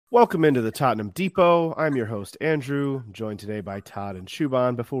Welcome into the Tottenham Depot. I'm your host, Andrew, joined today by Todd and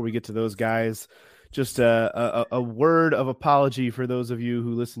Shuban. Before we get to those guys, just a word of apology for those of you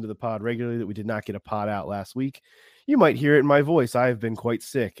who listen to the pod regularly that we did not get a pod out last week. You might hear it in my voice. I have been quite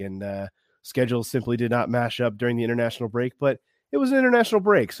sick, and schedules simply did not mash up during the international break, but it was an international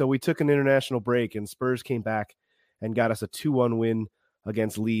break, so we took an international break, and Spurs came back and got us a 2-1 win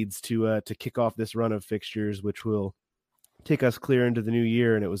against Leeds to kick off this run of fixtures, which will take us clear into the new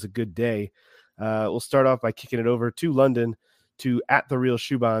year, and it was a good day. We'll start off by kicking it over to London to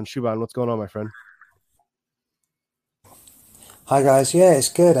 @TheRealShuban. Shuban, what's going on, my friend? Hi guys, yeah, it's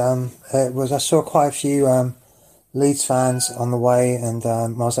good. I saw quite a few Leeds fans on the way, and I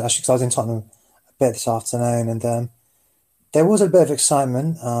was actually 'cause I was in Tottenham a bit this afternoon, and there was a bit of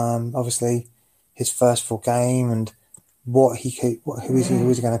excitement. Obviously, his first full game and what he could, who was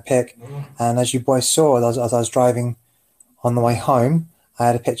he going to pick, and as you boys saw, as I was driving on the way home, I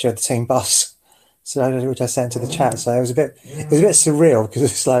had a picture of the team bus, which I sent to the chat. So it was a bit surreal because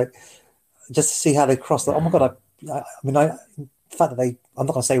it's like just to see how they crossed. Oh my god! The fact that I'm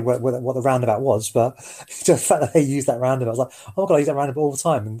not going to say what the roundabout was, but the fact that they used that roundabout, I was like, oh my god, I use that roundabout all the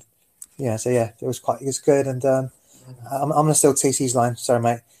time. And it was good. And I'm going to steal TC's line. Sorry,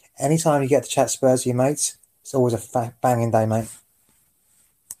 mate. Anytime you get to chat Spurs with your mates, it's always a banging day, mate.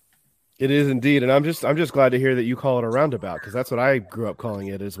 It is indeed, and I'm just glad to hear that you call it a roundabout, because that's what I grew up calling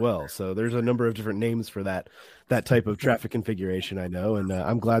it as well. So there's a number of different names for that type of traffic configuration, I know, and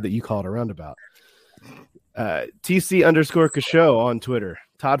I'm glad that you call it a roundabout. TC_Kasho on Twitter.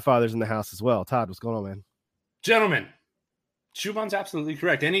 Todd Father's in the house as well. Todd, what's going on, man? Gentlemen, Shuban's absolutely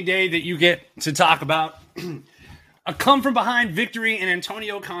correct. Any day that you get to talk about a come-from-behind victory and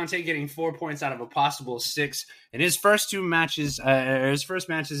Antonio Conte getting 4 points out of a possible 6 in his first matches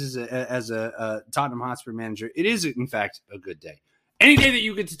as a Tottenham Hotspur manager, it is, in fact, a good day. Any day that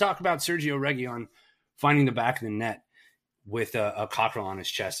you get to talk about Sergio Reguilon finding the back of the net with a cockerel on his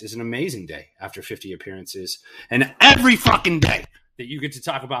chest is an amazing day after 50 appearances. And every fucking day that you get to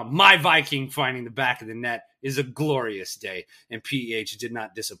talk about my Viking finding the back of the net is a glorious day. And PEH did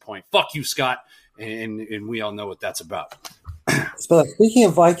not disappoint. Fuck you, Scott. And we all know what that's about. But speaking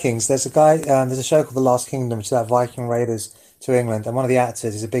of Vikings, there's a show called The Last Kingdom, which is about Viking raiders to England. And one of the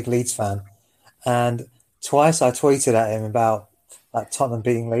actors is a big Leeds fan. And twice I tweeted at him about Tottenham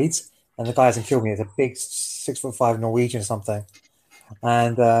beating Leeds. And the guy hasn't killed me. He's a big 6'5" Norwegian or something.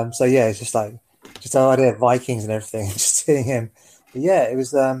 And it's just the idea of Vikings and everything, just seeing him. But yeah, it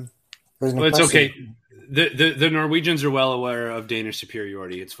was an well, it's okay. The Norwegians are well aware of Danish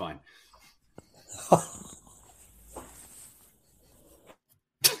superiority. It's fine.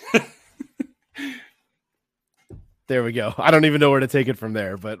 There we go. I don't even know where to take it from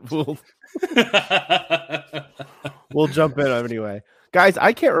there, but we'll jump in anyway. Guys,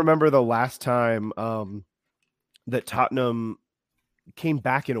 I can't remember the last time that Tottenham came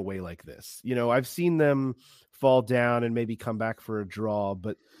back in a way like this. You know, I've seen them fall down and maybe come back for a draw,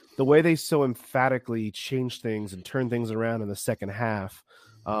 but the way they so emphatically changed things and turned things around in the second half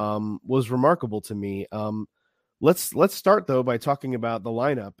was remarkable to me. Let's start, though, by talking about the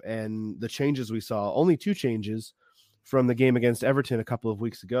lineup and the changes we saw. Only 2 changes from the game against Everton a couple of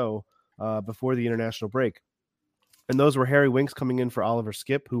weeks ago before the international break. And those were Harry Winks coming in for Oliver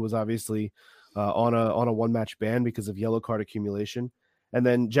Skipp, who was obviously on a one-match ban because of yellow card accumulation. And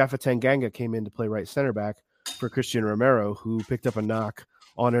then Jaffa Tanganga came in to play right center back for Christian Romero, who picked up a knock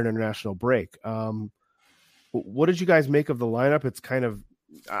on an international break. What did you guys make of the lineup? It's kind of,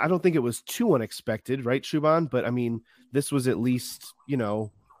 I don't think it was too unexpected, right, Shuban? But, I mean, this was at least,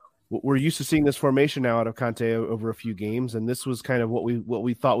 we're used to seeing this formation now out of Conte over a few games, and this was kind of what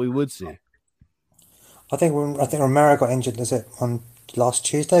we thought we would see. I think Romero got injured, on last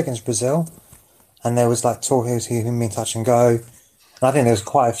Tuesday against Brazil? And there was talk he was being touch and go. And I think there was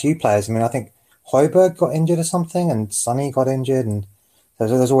quite a few players. I mean, I think Højbjerg got injured or something, and Sonny got injured, and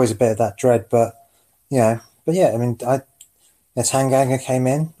there's always a bit of that dread. But I mean, Tanganga came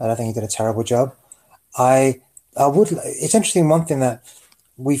in, and I think he did a terrible job. It's interesting. One thing that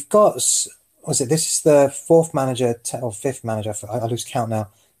we've got this is the 4th manager or 5th manager. I lose count now.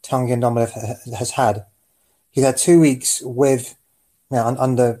 Tanguy Ndombele has had. He's had 2 weeks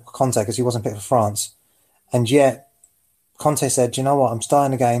under Conte because he wasn't picked for France, and yet Conte said, "You know what? I'm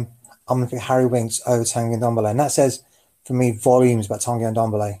starting the game. I'm going to pick Harry Winks over Tanguy Ndombele," and that says for me volumes about Tanguy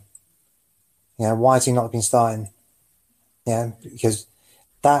Ndombele. Why has he not been starting? Because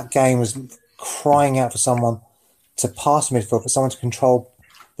that game was crying out for someone to pass midfield, for someone to control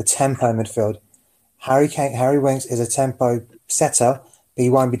the tempo in midfield. Harry Winks is a tempo setter, but he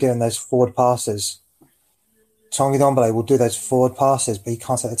won't be doing those forward passes. Tongi Ndombele will do those forward passes, but he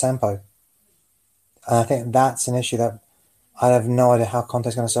can't set the tempo. And I think that's an issue that I have no idea how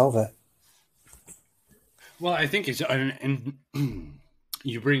Conte's going to solve it. Well, I think it's and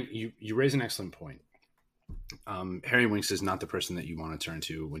you raise an excellent point. Harry Winks is not the person that you want to turn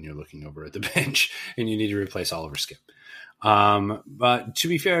to when you're looking over at the bench and you need to replace Oliver Skip. But to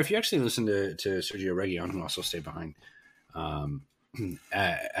be fair, if you actually listen to Sergio Reguilon, who also stayed behind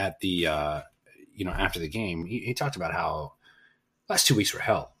at the after the game, he talked about how last 2 weeks were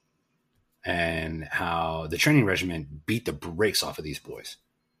hell and how the training regimen beat the brakes off of these boys,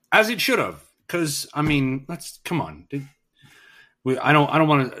 as it should have. Because I mean, let's come on. I don't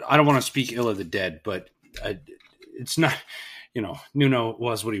want to speak ill of the dead, but it's not. Nuno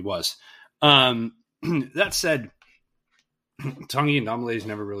was what he was. That said, Tongi Ndombele has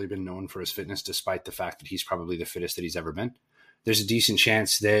never really been known for his fitness, despite the fact that he's probably the fittest that he's ever been. There's a decent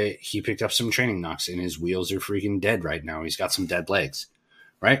chance that he picked up some training knocks and his wheels are freaking dead right now. He's got some dead legs,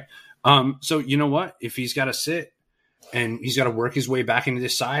 right? So you know what? If he's got to sit and he's got to work his way back into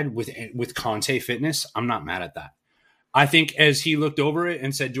this side with Conte fitness, I'm not mad at that. I think as he looked over it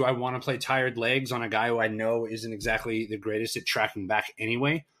and said, do I want to play tired legs on a guy who I know isn't exactly the greatest at tracking back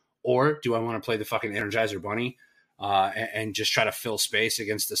anyway? Or do I want to play the fucking Energizer Bunny and just try to fill space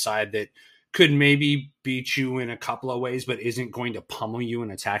against the side that could maybe beat you in a couple of ways, but isn't going to pummel you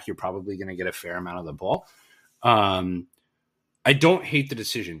in attack? You're probably going to get a fair amount of the ball. I don't hate the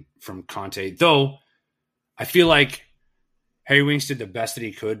decision from Conte, though I feel like Harry Winks did the best that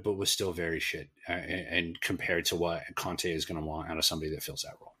he could, but was still very shit and compared to what Conte is going to want out of somebody that fills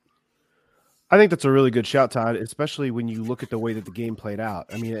that role. I think that's a really good shout, Todd, especially when you look at the way that the game played out.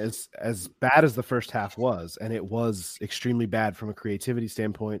 I mean, as bad as the first half was, and it was extremely bad from a creativity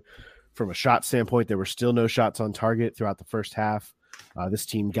standpoint, from a shot standpoint, there were still no shots on target throughout the first half. This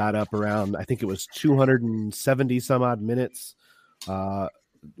team got up around, I think it was 270 some odd minutes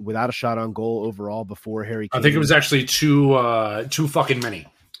without a shot on goal overall before Harry Kane. I think it was actually too fucking many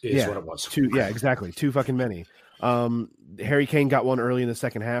is what it was. Exactly. Too fucking many. Harry Kane got one early in the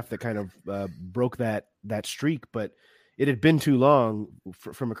second half that kind of broke that streak, but it had been too long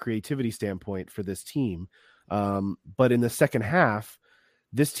from a creativity standpoint for this team. But in the second half,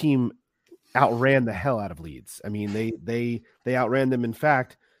 this team outran the hell out of Leeds. I mean, they outran them. In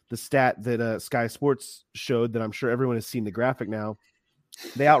fact, the stat that Sky Sports showed that I'm sure everyone has seen the graphic now,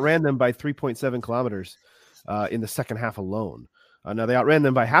 they outran them by 3.7 kilometers in the second half alone. Now they outran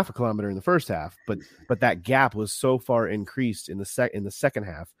them by half a kilometer in the first half, but that gap was so far increased in the second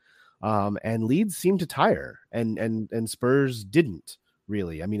half, and Leeds seemed to tire, and Spurs didn't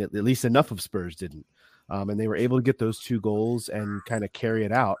really. I mean, at least enough of Spurs didn't, and they were able to get those 2 goals and kind of carry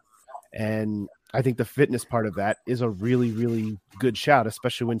it out. And I think the fitness part of that is a really, really good shout,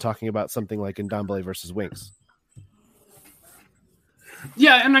 especially when talking about something like Ndombele versus Winks.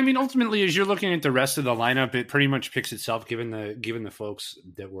 Yeah, and I mean, ultimately, as you're looking at the rest of the lineup, it pretty much picks itself given the folks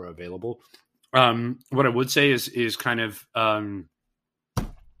that were available. What I would say is kind of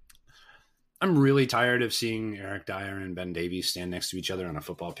I'm really tired of seeing Eric Dyer and Ben Davies stand next to each other on a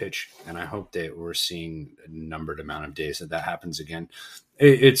football pitch, and I hope that we're seeing a numbered amount of days that happens again.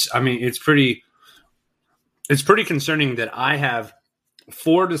 It's pretty concerning that I have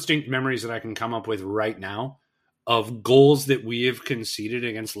 4 distinct memories that I can come up with right now of goals that we have conceded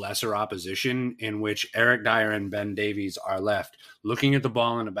against lesser opposition in which Eric Dyer and Ben Davies are left looking at the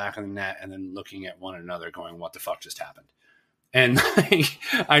ball in the back of the net and then looking at one another going, what the fuck just happened? And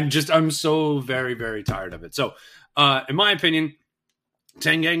I'm so very, very tired of it. So in my opinion,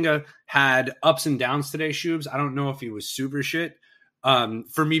 Tanganga had ups and downs today, Shubes. I don't know if he was super shit.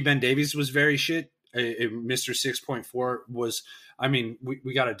 For me, Ben Davies was very shit. Mr. 6.4 was, I mean,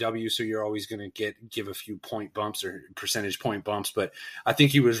 we got a W, so you're always going to give a few point bumps or percentage point bumps, but I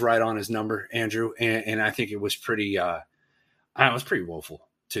think he was right on his number, Andrew, and I think it was pretty woeful,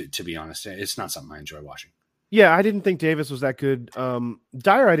 to be honest. It's not something I enjoy watching. Yeah, I didn't think Davis was that good.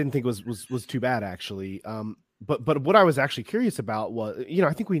 Dyer, I didn't think was too bad, actually. But what I was actually curious about was,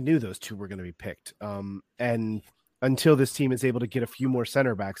 I think we knew those 2 were going to be picked. And until this team is able to get a few more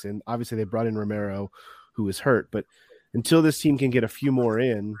center backs in, obviously they brought in Romero, who is hurt, but until this team can get a few more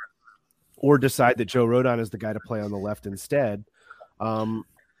in or decide that Joe Rodon is the guy to play on the left instead,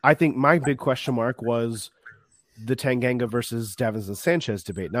 I think my big question mark was the Tanganga versus Davinson Sanchez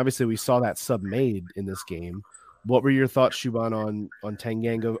debate. And obviously we saw that sub made in this game. What were your thoughts, Shuban, on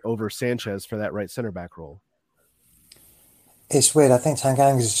Tanganga over Sanchez for that right center back role? It's weird. I think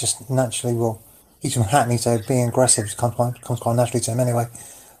Tanganga is just naturally, he's from Hackney, so being aggressive comes quite naturally to him anyway.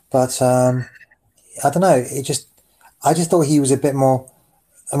 But I don't know. I just thought he was a bit more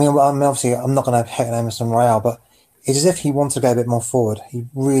Obviously, I'm not going to hate on Emerson Royale, but it's as if he wanted to go a bit more forward. He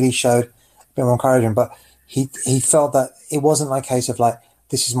really showed a bit more encouragement, but he felt that it wasn't like a case of like,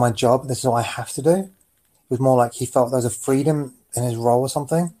 this is my job, this is what I have to do. It was more like he felt there was a freedom in his role or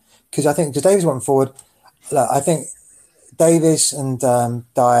something. Because I think Davis went forward. Look, I think Davis and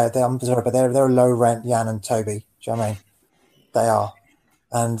Dyer, I'm sorry, but they're low rent Jan and Toby. Do you know what I mean? They are,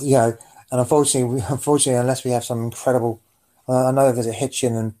 and unfortunately, unless we have some incredible, I know there's a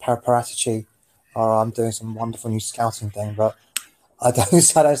Hitchin and Paratici, or I'm doing some wonderful new scouting thing, but I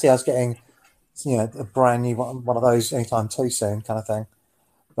don't see us getting, a brand new one of those anytime too soon, kind of thing.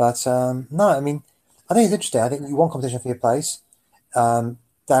 But no, I think it's interesting. I think you want competition for your place.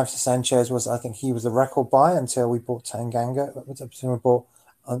 Davis Sanchez I think he was the record buy until we bought Tanganga, until we bought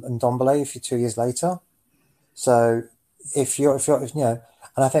Ndombele a few 2 years later. So if you're,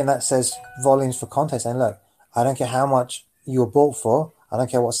 and I think that says volumes for Conte saying, look, I don't care how much you were bought for, I don't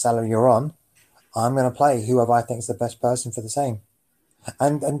care what salary you're on, I'm going to play whoever I think is the best person for the same.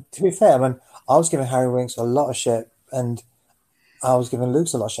 And to be fair, I was giving Harry Winks a lot of shit, and I was giving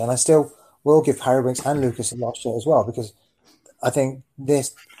Lucas a lot of shit, and I still will give Harry Winks and Lucas a lot of shit as well, because I think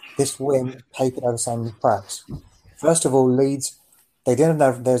this win papered over so many cracks. First of all, Leeds, they didn't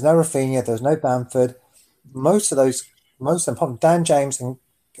know. There's no Rafinha, there's no Bamford. Most of them, probably Dan James and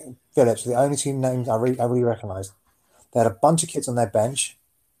Phillips, were the only two names I really recognised. They had a bunch of kids on their bench.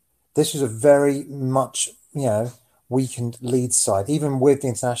 This was a very much, weakened Leeds side. Even with the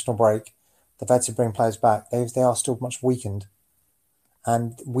international break, they've had to bring players back. They are still much weakened.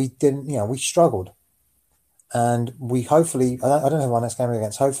 And we didn't, we struggled. And we hopefully, I don't know who our next game is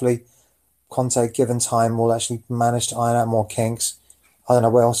against, hopefully Conte, given time, will actually manage to iron out more kinks. I don't know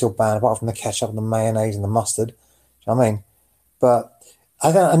where else he'll ban, apart from the ketchup and the mayonnaise and the mustard. Do you know what I mean? But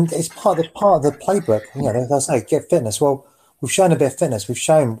I don't, and it's part of the playbook. They'll say, get fitness. Well, we've shown a bit of fitness. We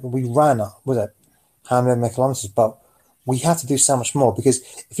ran, how many kilometres, but we have to do so much more, because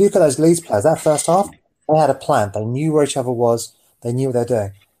if you look at those Leeds players, that first half, they had a plan. They knew where each other was. They knew what they're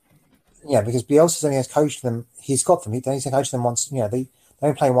doing. Yeah, because Bielsa's only has coached them. He's got them. He's coached them once. They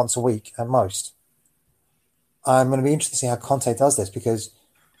only play once a week at most. I'm going to be interested to see how Conte does this, because,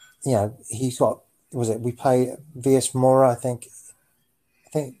 he's got. We play VS Mora. I think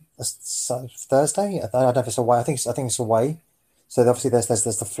it's Thursday. I don't know if it's away. I think it's away. So obviously there's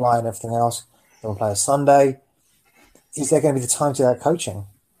the fly and everything else. They'll play a Sunday. Is there going to be the time to do that coaching?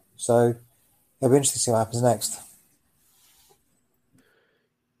 So it'll be interesting to see what happens next.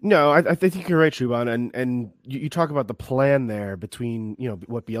 No, I think you're right, Shuban, and you talk about the plan there between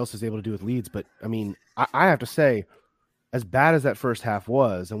what Bielsa is able to do with Leeds, but I have to say, as bad as that first half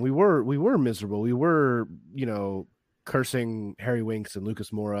was, and we were miserable, we were cursing Harry Winks and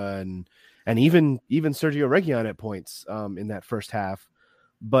Lucas Moura and even Sergio Reguilon at points in that first half,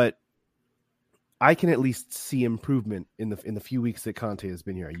 but I can at least see improvement in the few weeks that Conte has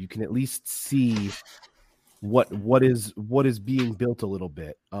been here. You can at least see what is being built a little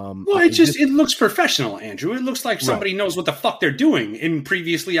bit. It looks professional, Andrew. It looks like somebody knows what the fuck they're doing. And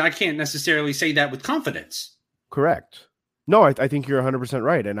previously, I can't necessarily say that with confidence. Correct. No, I think you're 100%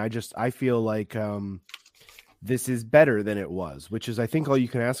 right. And I feel like this is better than it was, which is, I think, all you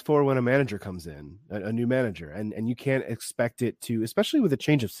can ask for when a manager comes in, a new manager. And you can't expect it to, especially with a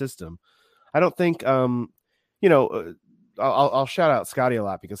change of system. I don't think, I'll shout out Scotty a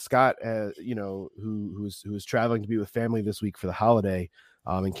lot, because Scott, who's traveling to be with family this week for the holiday,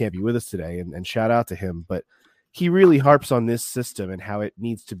 and can't be with us today, and shout out to him. But he really harps on this system and how it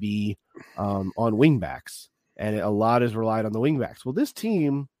needs to be on wingbacks, and a lot is relied on the wingbacks. Well, this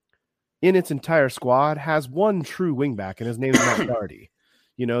team, in its entire squad, has one true wingback, and his name is Matt Doherty.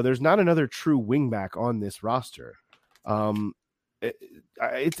 There's not another true wingback on this roster.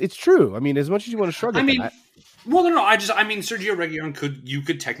 It's true. As much as you want to shrug at that. Well, no. Sergio Reguilon you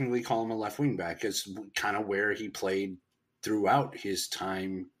could technically call him a left wing back, is kind of where he played throughout his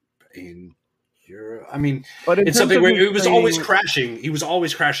time in Europe. But it's something where it was always crashing. He was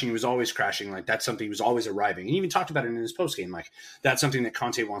always crashing. Like, that's something he was always arriving. He even talked about it in his post game. Like, that's something that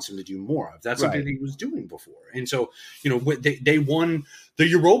Conte wants him to do more of. That's something that he was doing before. And so, they won the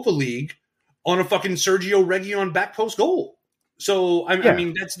Europa League on a fucking Sergio Reguilon back post goal. So,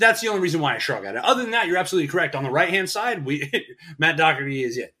 that's the only reason why I shrug at it. Other than that, you're absolutely correct. On the right-hand side, Matt Doherty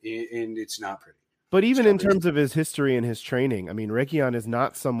is it, and it's not pretty. But even in terms of his history and his training, Reguilon is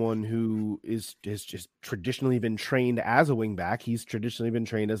not someone who has just traditionally been trained as a wingback. He's traditionally been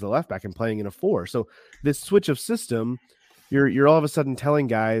trained as a left back and playing in a 4. So this switch of system, you're all of a sudden telling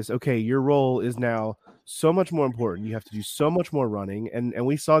guys, okay, your role is now so much more important. You have to do so much more running. And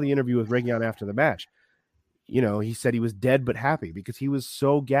we saw the interview with Reguilon after the match. he said he was dead but happy because he was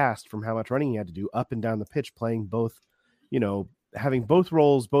so gassed from how much running he had to do up and down the pitch, playing both, having both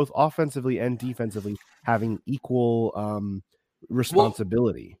roles, both offensively and defensively, having equal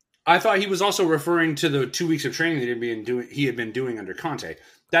responsibility. I thought he was also referring to the 2 weeks of training that he had been doing under Conte.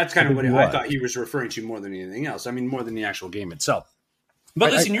 That's kind of what I thought he was referring to more than anything else. I mean, more than the actual game itself.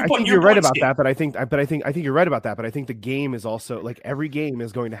 But listen, I think you're right about that. But I think you're right about that. But I think the game is also like every game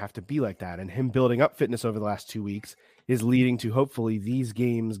is going to have to be like that. And him building up fitness over the last 2 weeks is leading to hopefully these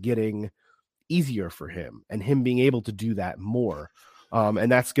games getting easier for him and him being able to do that more.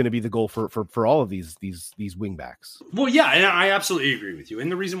 And that's going to be the goal for all of these wing backs. Well, yeah, and I absolutely agree with you.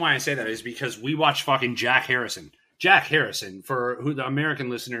 And the reason why I say that is because we watched fucking Jack Harrison. Jack Harrison, for who the American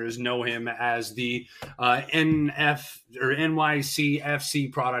listeners know him as the NF or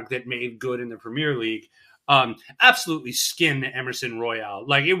NYCFC product that made good in the Premier League, absolutely skinned Emerson Royale.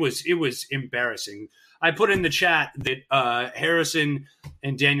 Like it was embarrassing. I put in the chat that Harrison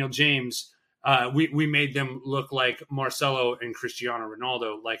and Daniel James, we made them look like Marcelo and Cristiano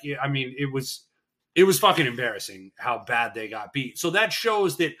Ronaldo. Like, I mean, it was fucking embarrassing how bad they got beat. So that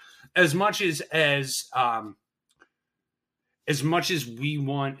shows that as much as we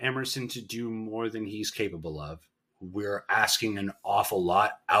want Emerson to do more than he's capable of, we're asking an awful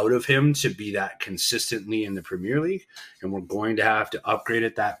lot out of him to be that consistently in the Premier League. And we're going to have to upgrade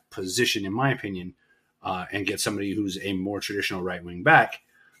at that position, in my opinion, and get somebody who's a more traditional right wing back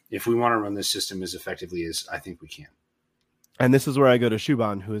if we want to run this system as effectively as I think we can. And this is where I go to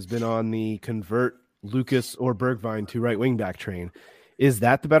Shuban, who has been on the convert Lucas or Bergwijn to right wing back train. Is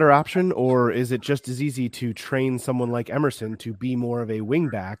that the better option, or is it just as easy to train someone like Emerson to be more of a wing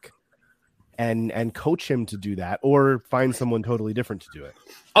back and coach him to do that, or find someone totally different to do it?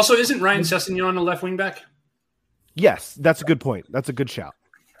 Also, isn't Ryan Sessegnon a left wing back? Yes, that's a good point. That's a good shout.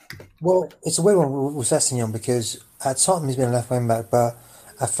 Well, it's a weird one with Sessegnon because at Tottenham he's been a left wing back, but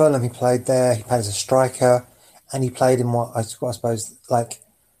at Fulham he played there. He played as a striker, and he played in what I suppose like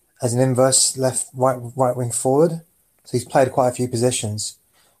as an inverse right wing forward. So he's played quite a few positions.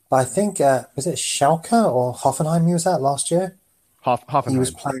 But I think, was it Schalke or Hoffenheim he was at last year?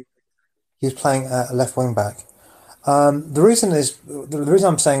 Hoffenheim. He was playing a left wing back. The reason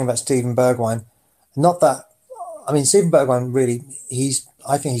I'm saying about Steven Bergwijn, not that, I mean, Steven Bergwijn really,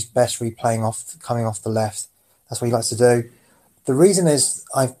 I think he's best really coming off the left. That's what he likes to do. The reason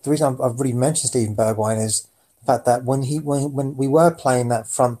I've really mentioned Steven Bergwijn is the fact that when we were playing that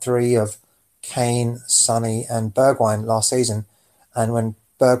front three of Kane, Sonny, and Bergwijn last season, and when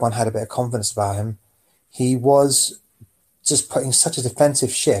Bergwijn had a bit of confidence about him, he was just putting such a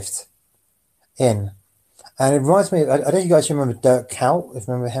defensive shift in. And it reminds me, I don't know if you guys remember Dirk Kuyt, if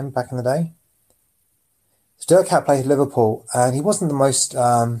you remember him back in the day. So Dirk Kuyt played at Liverpool, and he wasn't the most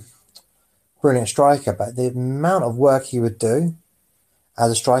brilliant striker, but the amount of work he would do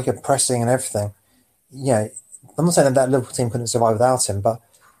as a striker, pressing and everything, I'm not saying that Liverpool team couldn't survive without him, but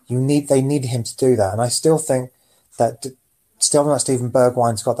they needed him to do that. And I still think that Steven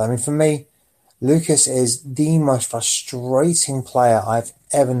Bergwijn's got that. I mean, for me, Lucas is the most frustrating player I've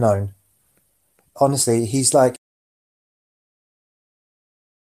ever known. Honestly, he's like...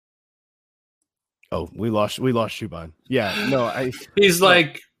 Oh, we lost Shuban. Yeah, no, he's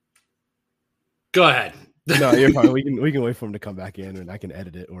like... Go ahead. No, you're fine. We can wait for him to come back in, and I can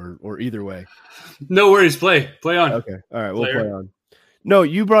edit it, or either way. No worries. Play on. Okay, all right, we'll play on. No,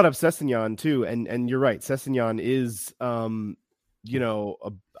 you brought up Sessegnon too, and you're right. Sessegnon is, I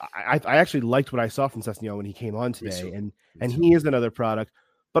actually liked what I saw from Sessegnon when he came on today, and he is another product.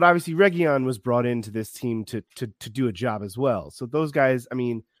 But obviously, Reguilon was brought into this team to do a job as well. So those guys, I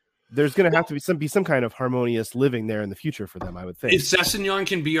mean, there's going to have to be some kind of harmonious living there in the future for them, I would think. If Sessegnon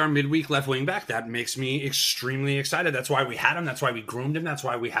can be our midweek left wing back, that makes me extremely excited. That's why we had him. That's why we groomed him. That's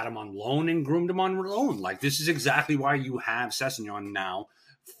why we had him on loan and groomed him on loan. Like, this is exactly why you have Sessegnon now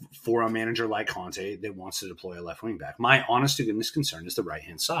for a manager like Conte that wants to deploy a left wing back. My honest to goodness concern is the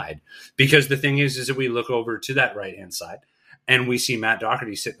right-hand side. Because the thing is that we look over to that right-hand side and we see Matt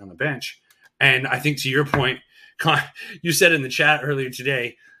Doherty sitting on the bench. And I think to your point, you said in the chat earlier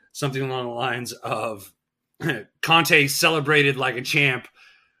today, something along the lines of Conte celebrated like a champ.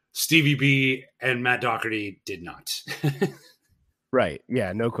 Stevie B and Matt Doherty did not. Right.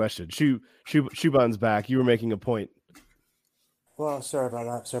 Yeah, no question. Shuban's back. You were making a point. Well, sorry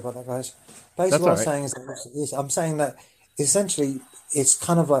about that, guys. Basically, what I'm saying is I'm saying that essentially it's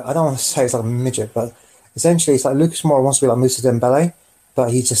kind of like, I don't want to say it's like a midget, but essentially it's like Lucas Moura wants to be like Moussa Dembele,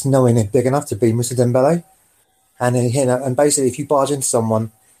 but he's just nowhere near big enough to be Moussa Dembele. And and basically, if you barge into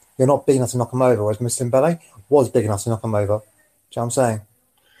someone, you're not big enough to knock him over, whereas Moussa Dembele was big enough to knock him over. Do you know what I'm saying?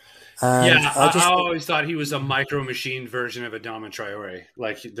 And Yeah, I I just always thought he was a micro machined version of Adama Traore.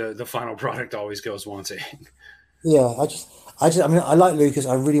 Like the final product always goes wanting. yeah, I mean, I like Lucas.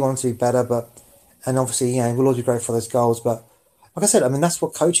 I really want him to be better, and obviously, we'll all be great for those goals. But like I said, I mean, that's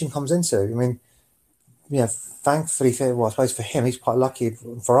what coaching comes into. I mean, thankfully, I suppose for him, he's quite lucky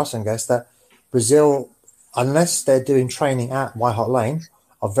for us, I guess, that Brazil, unless they're doing training at White Hart Lane,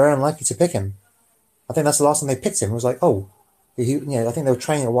 are very unlikely to pick him. I think that's the last time they picked him. It was like, oh, I think they were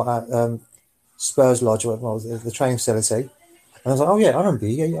training at Spurs Lodge, or the training facility. And I was like, oh, yeah, I remember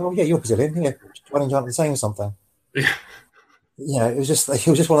you. Yeah, oh, yeah, you're Brazilian. Yeah, why don't you have the same or something? It was just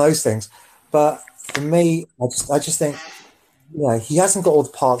one of those things. But for me, I just think, he hasn't got all the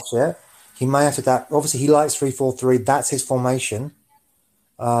parts yet. He may have to adapt. Obviously, he likes 3-4-3. That's his formation,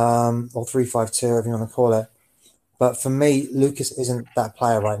 or 3-5-2, whatever you want to call it. But for me, Lucas isn't that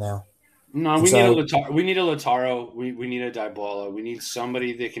player right now. No, we need a Lautaro. We need a Dybala. We need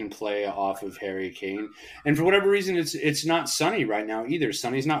somebody that can play off of Harry Kane. And for whatever reason, it's not Sonny right now either.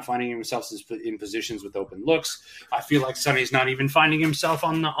 Sonny's not finding himself in positions with open looks. I feel like Sonny's not even finding himself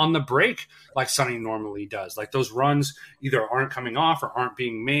on the break like Sonny normally does. Like those runs either aren't coming off or aren't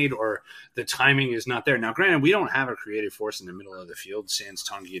being made, or the timing is not there. Now, granted, we don't have a creative force in the middle of the field, sans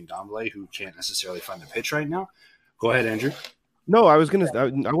Tanguy and Ndombele, who can't necessarily find the pitch right now. Go ahead, Andrew. No, I want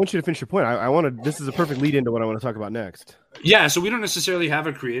you to finish your point. This is a perfect lead into what I want to talk about next. Yeah, so we don't necessarily have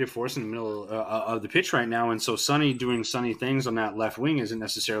a creative force in the middle of the pitch right now, and so Sonny doing Sonny things on that left wing isn't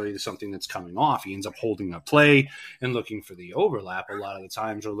necessarily something that's coming off. He ends up holding up play and looking for the overlap a lot of the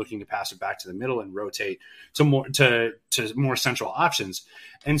times, or looking to pass it back to the middle and rotate to more central options.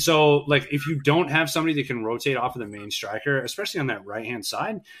 And so, like, if you don't have somebody that can rotate off of the main striker, especially on that right-hand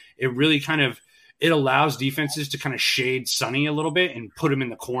side, it really it allows defenses to kind of shade Sonny a little bit and put him in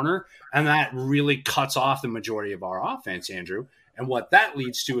the corner. And that really cuts off the majority of our offense, Andrew. And what that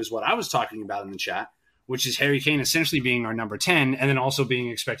leads to is what I was talking about in the chat, which is Harry Kane essentially being our number 10 and then also being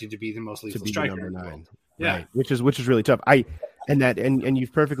expected to be the most lethal striker. Number 9. Yeah. Right. Which is really tough. And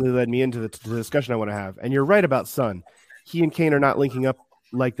you've perfectly led me into the discussion I want to have. And you're right about Son. He and Kane are not linking up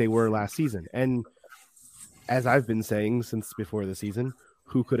like they were last season. And as I've been saying since before the season,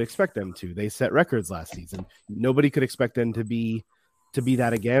 who could expect them to? They set records last season. Nobody could expect them to be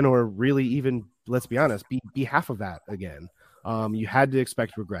that again, or really even, let's be honest, be half of that again. You had to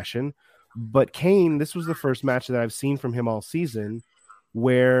expect regression. But Kane, this was the first match that I've seen from him all season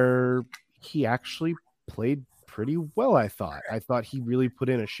where he actually played pretty well, I thought. I thought he really put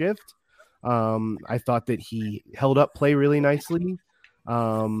in a shift. I thought that he held up play really nicely.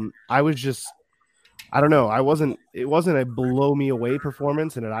 I don't know. It wasn't a blow me away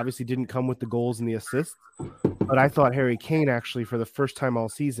performance, and it obviously didn't come with the goals and the assists. But I thought Harry Kane actually, for the first time all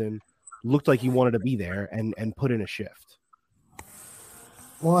season, looked like he wanted to be there and put in a shift.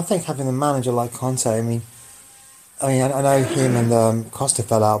 Well, I think having a manager like Conte, I know him and Costa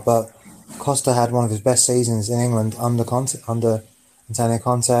fell out, but Costa had one of his best seasons in England under Antonio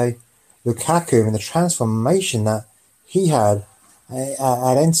Conte. Lukaku and the transformation that he had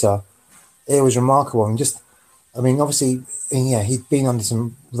at Inter, it was remarkable. Obviously, he'd been under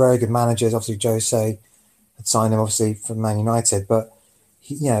some very good managers. Obviously, Jose had signed him, obviously, from Man United. But,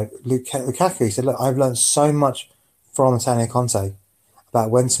 Lukaku, he said, look, I've learned so much from Antonio Conte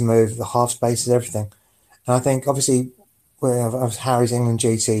about when to move, the half spaces, everything. And I think, obviously, Harry's England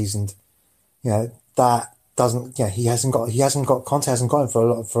GTs, and, that doesn't, Conte hasn't got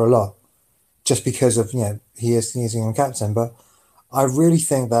him for a lot, just because of, he is England captain. But I really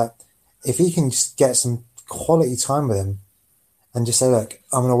think that if he can just get some quality time with him and just say, look,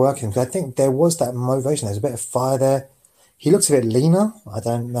 I'm going to work him, because I think there was that motivation. There's a bit of fire there. He looks a bit leaner. I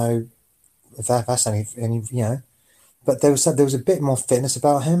don't know if that's any, but there was a bit more fitness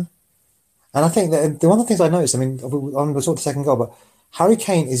about him. And I think that one of the things I noticed, I'm going to sort the second goal, but Harry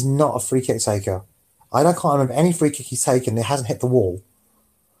Kane is not a free kick taker. I can't remember any free kick he's taken that hasn't hit the wall.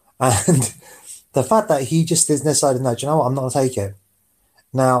 And the fact that he just decided, no, do you know what, I'm not going to take it.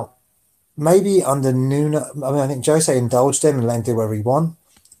 Now, maybe under Nuno, I think Jose indulged him and let him do whatever he want.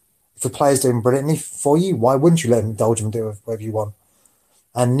 If a player's doing brilliantly for you, why wouldn't you let him indulge him and do whatever you want?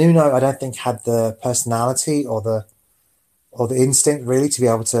 And Nuno, I don't think, had the personality or the instinct really to be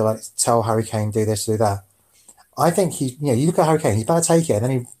able to tell Harry Kane, do this, do that. I think you look at Harry Kane, he's about to take it, and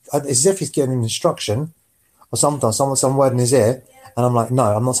then it's as if he's giving him instruction or something, some word in his ear, and I'm like,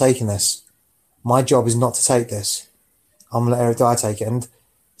 no, I'm not taking this. My job is not to take this. I'm going to let Eric Dyer take it. And to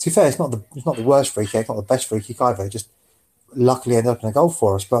be fair, it's not the worst free kick, not the best free kick either. It just luckily ended up in a goal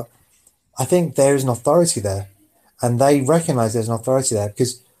for us. But I think there is an authority there, and they recognise there's an authority there,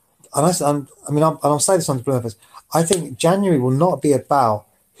 because, and I'll say this on the Bloomberg. I think January will not be about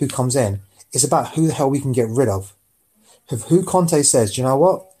who comes in. It's about who the hell we can get rid of. If who Conte says, do you know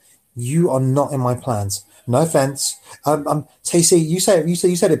what? You are not in my plans. No offense. TC, you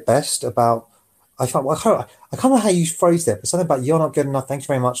said it best about. I can't remember how you phrased it, but something about you're not good enough. Thanks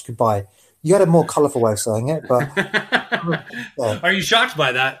very much. Goodbye. You had a more colourful way of saying it, but yeah. Are you shocked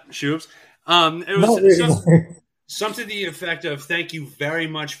by that, Shoobs? It was not really. Something to the effect of "Thank you very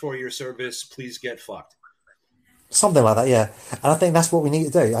much for your service. Please get fucked." Something like that, yeah. And I think that's what we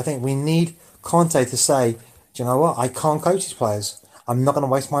need to do. I think we need Conte to say, do you know what? I can't coach these players. I'm not going to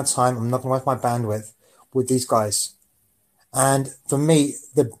waste my time. I'm not going to waste my bandwidth with these guys. And for me,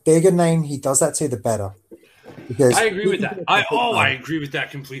 the bigger name he does that to, the better. Because I agree with that. I agree with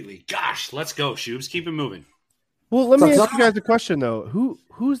that completely. Gosh, let's go, Shoobs. Keep it moving. Well, let me ask you guys a question though.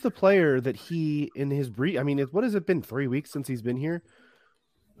 Who's the player that he in his brief? I mean, what has it been? 3 weeks since he's been here.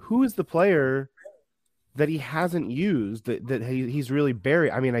 Who is the player that he hasn't used that he's really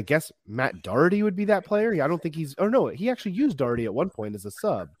buried? I mean, I guess Matt Doherty would be that player. I don't think he's. Oh no, he actually used Doherty at one point as a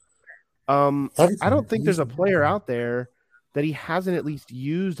sub. I don't think there's a player out there that he hasn't at least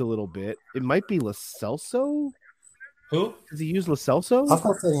used a little bit. It might be Lo Celso. Who? Does he use Lo Celso? I've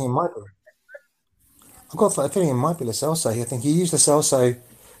got a feeling it might be. I've got a feeling it might be Lo Celso. I think he used Lo Celso.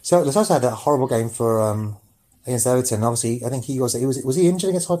 So Lo Celso had that horrible game for against Everton. Obviously, I think was he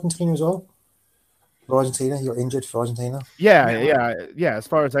injured against Argentina as well? For Argentina, he got injured for Argentina. Yeah. As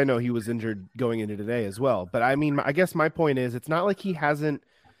far as I know, he was injured going into today as well. But I mean, I guess my point is, it's not like he hasn't.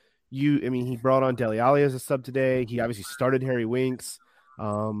 He brought on Dele Alli as a sub today. He obviously started Harry Winks.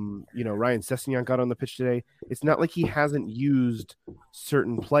 Ryan Sessegnon got on the pitch today. It's not like he hasn't used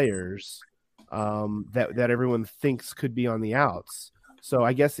certain players that everyone thinks could be on the outs. So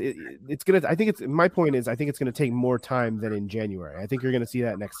I guess it's gonna. My point is, I think it's gonna take more time than in January. I think you're gonna see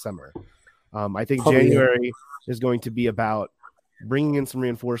that next summer. I think January is going to be about bringing in some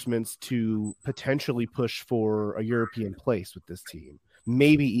reinforcements to potentially push for a European place with this team.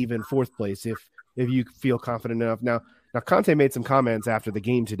 Maybe even fourth place if you feel confident enough. Now Conte made some comments after the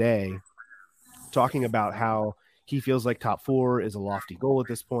game today talking about how he feels like top 4 is a lofty goal at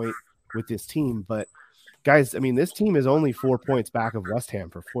this point with this team. But guys, I mean, this team is only 4 points back of West Ham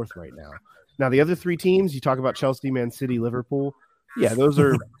for 4th right now. Now the other 3 teams, you talk about Chelsea, Man City, Liverpool. Yeah, those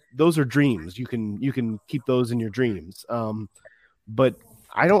are dreams. You can keep those in your dreams. But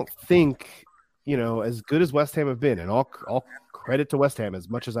I don't think, as good as West Ham have been, and all credit to West Ham, as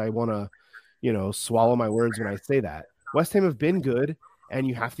much as I want to, swallow my words when I say that. West Ham have been good, and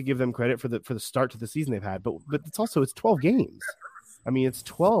you have to give them credit for the start to the season they've had. But it's 12 games. I mean, it's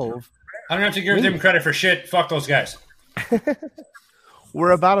 12. I don't have to give them credit for shit. Fuck those guys.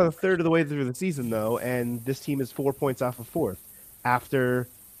 We're about a third of the way through the season, though, and this team is 4 points off of 4th after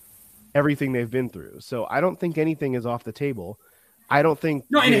everything they've been through. So I don't think anything is off the table. I don't think –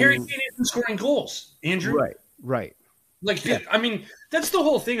 No, and Harry Kane isn't scoring goals, Andrew. Right. Like, yeah. I mean, that's the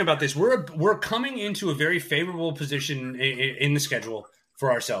whole thing about this. We're coming into a very favorable position in the schedule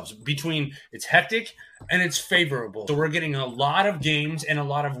for ourselves. Between it's hectic and it's favorable. So we're getting a lot of games and a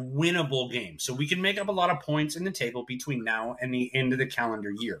lot of winnable games. So we can make up a lot of points in the table between now and the end of the calendar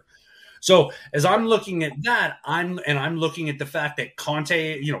year. So as I'm looking at that, I'm looking at the fact that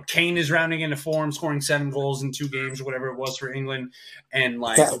Conte, Kane is rounding into form, scoring 7 goals in 2 games or whatever it was for England, and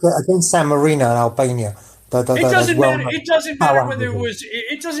like against San Marino and Albania. It doesn't matter. It doesn't matter whether it was.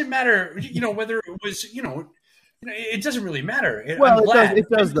 It doesn't matter. Whether it was. It doesn't really matter. It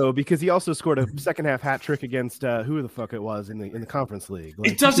does though, because he also scored a second half hat trick against who the fuck it was in the Conference League.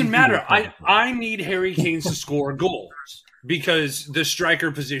 Like, it doesn't matter. I need Harry Kane to score goals because the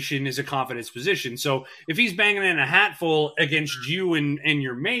striker position is a confidence position. So if he's banging in a hatful against you and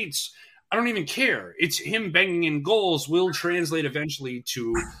your mates, I don't even care. It's him banging in goals will translate eventually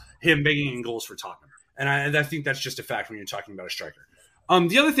to him banging in goals for Tottenham. And I think that's just a fact when you're talking about a striker.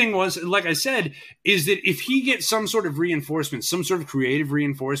 The other thing was, like I said, is that if he gets some sort of reinforcement, some sort of creative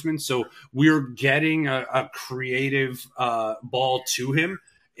reinforcement, so we're getting a creative ball to him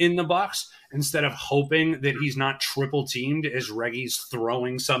in the box instead of hoping that he's not triple teamed as Reggie's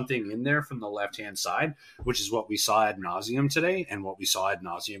throwing something in there from the left-hand side, which is what we saw ad nauseum today and what we saw ad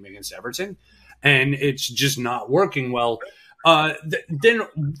nauseum against Everton. And it's just not working well. Then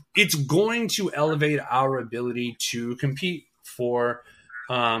it's going to elevate our ability to compete for,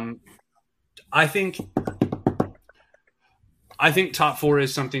 I think top 4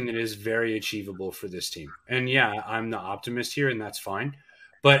 is something that is very achievable for this team. And yeah, I'm the optimist here, and that's fine.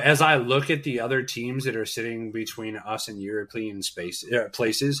 But as I look at the other teams that are sitting between us and European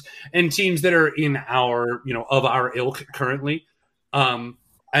places, and teams that are in our, of our ilk currently, I'm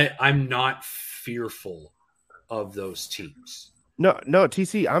not fearful of those teams. No,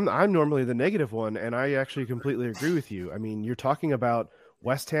 TC, I'm normally the negative one, and I actually completely agree with you. I mean, you're talking about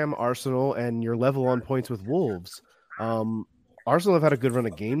West Ham, Arsenal, and you're level on points with Wolves. Arsenal have had a good run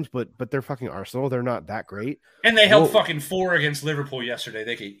of games, but they're fucking Arsenal. They're not that great. And they held fucking 4 against Liverpool yesterday.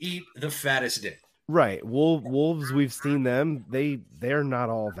 They could eat the fattest dick. Right. Wolves, we've seen them. They're not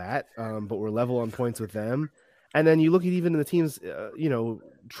all that, but we're level on points with them. And then you look at even the teams,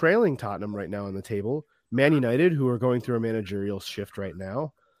 trailing Tottenham right now on the table. Man United, who are going through a managerial shift right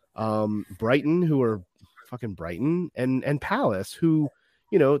now. Brighton, who are fucking Brighton, and Palace, who,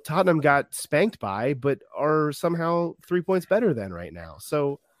 Tottenham got spanked by, but are somehow 3 points better than right now.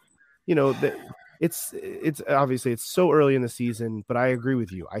 So, it's obviously it's so early in the season, but I agree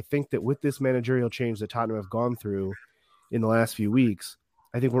with you. I think that with this managerial change that Tottenham have gone through in the last few weeks,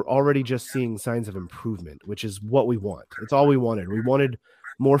 I think we're already just seeing signs of improvement, which is what we want. It's all we wanted. We wanted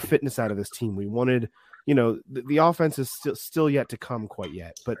more fitness out of this team. We wanted, the offense is still yet to come quite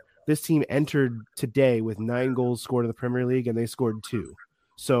yet, but this team entered today with 9 goals scored in the Premier League, and they scored 2.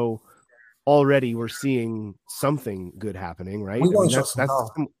 So already we're seeing something good happening, right? Was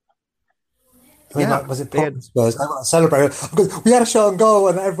it Spurs? I celebrated because we had a shot on goal,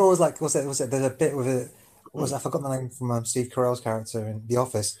 and everyone was like, "Was it? There's a bit with it. I forgot the name from Steve Carell's character in The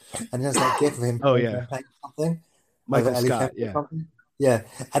Office, and there's that gif of him. Something. Michael Scott, yeah,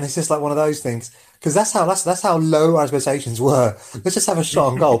 and it's just like one of those things because that's how low our expectations were. Let's just have a shot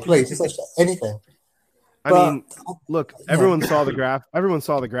on goal, please. Just anything. I mean, look, everyone saw the graph. Everyone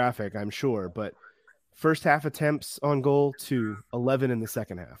saw the graphic, I'm sure, but. First half attempts on goal to 11 in the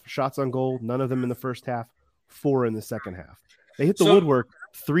second half. Shots on goal, none of them in the first half, 4 in the second half. They hit the woodwork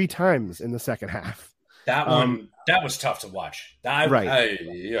 3 times in the second half. That was tough to watch. Right.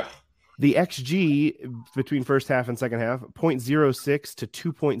 The XG between first half and second half, 0.06 to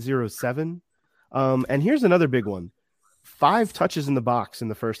 2.07. And here's another big one. 5 touches in the box in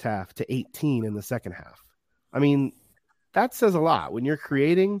the first half to 18 in the second half. I mean, that says a lot. When you're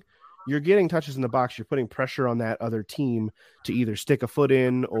creating, you're getting touches in the box, you're putting pressure on that other team to either stick a foot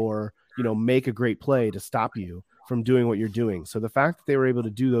in or, make a great play to stop you from doing what you're doing. So the fact that they were able to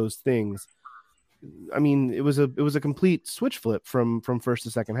do those things, I mean, it was a complete switch flip from first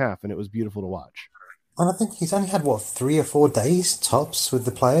to second half, and it was beautiful to watch. And I think he's only had 3 or 4 days tops with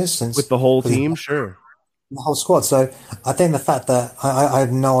the players since with the whole team, sure. The whole squad. So I think the fact that I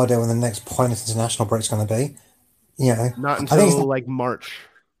have no idea when the next pointless international break is going to be. Not until like March.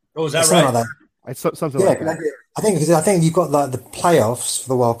 Oh, is that right? Like that. Something like that. I think you've got like the playoffs for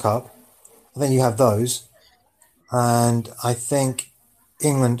the World Cup. I think you have those, and I think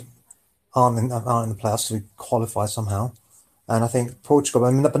England aren't in the playoffs, so we qualify somehow. And I think Portugal,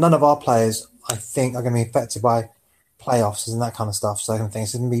 but none of our players, I think, are going to be affected by playoffs and that kind of stuff. So I think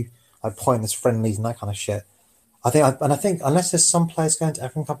it's going to be like pointless friendlies and that kind of shit. I think unless there's some players going to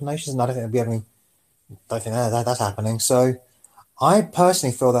African Cup of Nations, and I don't think there'll be any. Don't think that's happening. So. I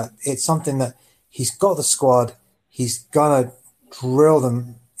personally feel that it's something that he's got the squad. He's gonna drill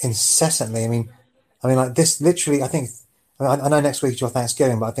them incessantly. I mean, like this. Literally, I know next week is your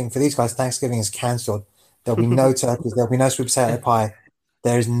Thanksgiving, but I think for these guys, Thanksgiving is cancelled. There'll be no turkeys. There'll be no sweet potato pie.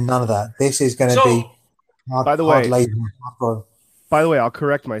 There is none of that. This is going to be. By the way, I'll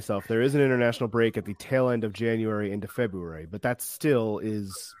correct myself. There is an international break at the tail end of January into February, but that still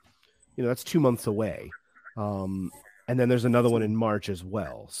is, that's 2 months away. And then there's another one in March as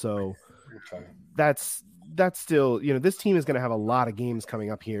well. So that's still, this team is going to have a lot of games coming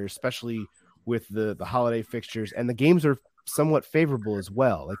up here, especially with the holiday fixtures, and the games are somewhat favorable as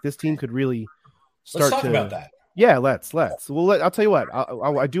well. Like this team could really start let's talk about that. Yeah, let's. Well, I'll tell you what,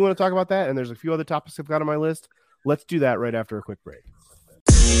 I do want to talk about that. And there's a few other topics I've got on my list. Let's do that right after a quick break.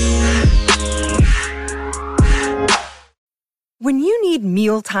 When you need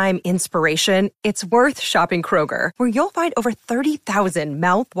mealtime inspiration, it's worth shopping Kroger, where you'll find over 30,000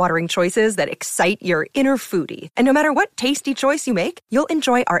 mouth-watering choices that excite your inner foodie. And no matter what tasty choice you make, you'll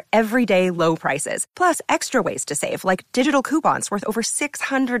enjoy our everyday low prices, plus extra ways to save, like digital coupons worth over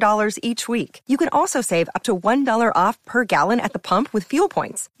 $600 each week. You can also save up to $1 off per gallon at the pump with fuel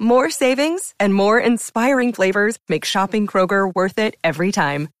points. More savings and more inspiring flavors make shopping Kroger worth it every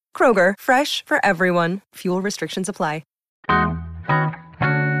time. Kroger, fresh for everyone. Fuel restrictions apply.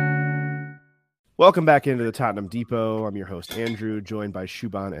 Welcome back into the Tottenham Depot. I'm your host, Andrew, joined by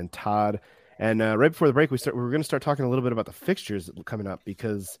Shuban and Todd. And right before the break, we're going to start talking a little bit about the fixtures coming up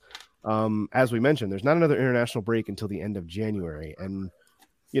because, as we mentioned, there's not another international break until the end of January. And,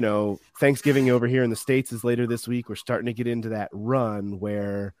 Thanksgiving over here in the States is later this week. We're starting to get into that run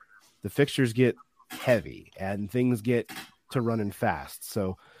where the fixtures get heavy and things get to running fast.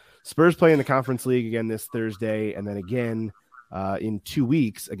 So Spurs play in the Conference League again this Thursday, and then again in 2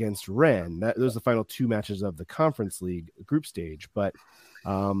 weeks against Rennes. Those are the final 2 matches of the Conference League group stage. But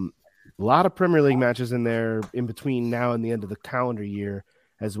a lot of Premier League matches in there in between now and the end of the calendar year,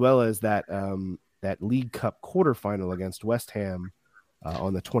 as well as that League Cup quarterfinal against West Ham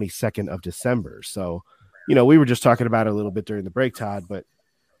on the 22nd of December. So, we were just talking about it a little bit during the break, Todd, but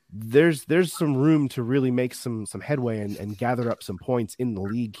there's some room to really make some headway and gather up some points in the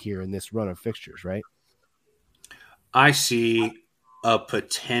league here in this run of fixtures, right? I see a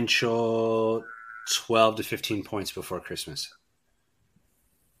potential 12 to 15 points before Christmas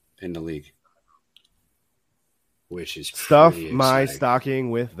in the league, which is stuff my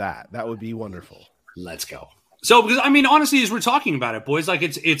stocking with that. That would be wonderful. Let's go. So, because honestly, as we're talking about it, boys, like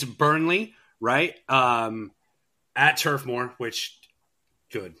it's Burnley, right? At Turf Moor, which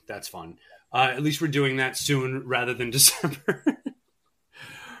good, that's fun. At least we're doing that soon rather than December,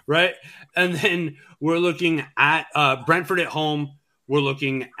 right? And then we're looking at Brentford at home. We're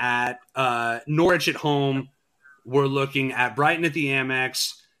looking at Norwich at home. We're looking at Brighton at the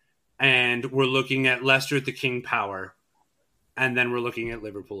Amex, and we're looking at Leicester at the King Power, and then we're looking at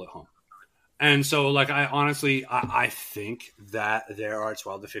Liverpool at home. And so, I think that there are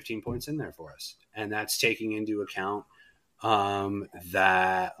 12 to 15 points in there for us. And that's taking into account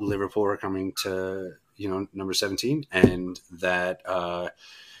that Liverpool are coming to, number 17. And that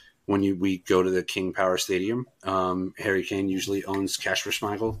when we go to the King Power Stadium, Harry Kane usually owns Kasper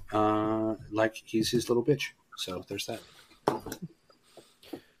Schmeichel like he's his little bitch. So there's that.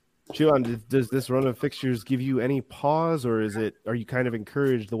 Shilan, does this run of fixtures give you any pause, or are you kind of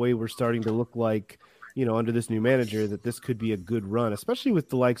encouraged the way we're starting to look like, under this new manager, that this could be a good run, especially with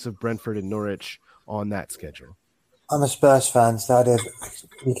the likes of Brentford and Norwich on that schedule? I'm a Spurs fan, so the idea of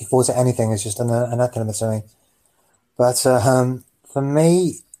looking forward to anything is just anathema to me. But for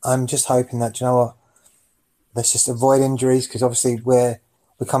me, I'm just hoping that, let's just avoid injuries, because obviously we're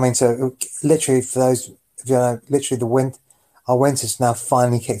coming to literally, for those, literally our winter's now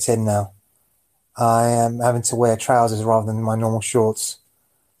finally kicked in now. I am having to wear trousers rather than my normal shorts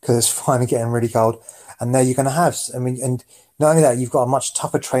because it's finally getting really cold. And there you're going to have, and not only that, you've got a much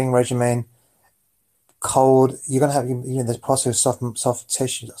tougher training regimen. Cold, you're going to have, there's possible soft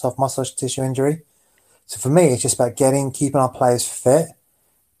muscle tissue injury. So for me, it's just about keeping our players fit,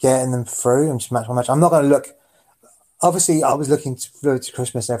 getting them through, and just match by match. I'm not going to look. Obviously, I was looking forward to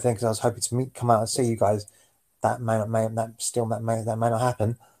Christmas and everything because I was hoping to come out and see you guys. That may not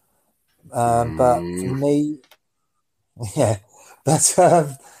happen. But for me, yeah. But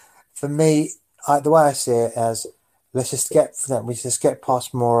for me, the way I see it as, we just get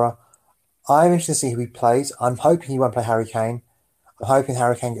past Mora. I'm interested to see who he plays. I'm hoping he won't play Harry Kane. I'm hoping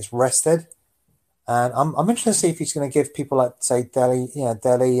Harry Kane gets rested, and I'm interested to see if he's going to give people like, say, Dele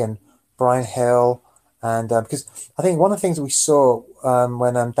and Brian Hill, and because I think one of the things we saw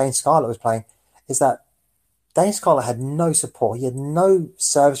when Dane Scarlett was playing is that Dane Scarlett had no support. He had no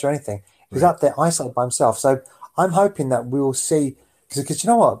service or anything. He was up there isolated by himself. So I'm hoping that we will see, because you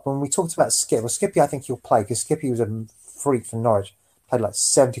know what? When we talked about Skip, Skippy, I think he'll play, because Skippy was a freak for Norwich, played like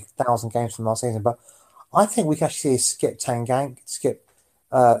 70,000 games from last season. But I think we can actually see Skip Tanguy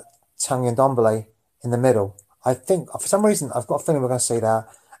Ndombele in the middle. I think for some reason I've got a feeling we're going to see that,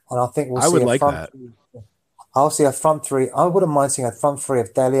 and I think we'll see would like that. I'll see a front three. I wouldn't mind seeing a front three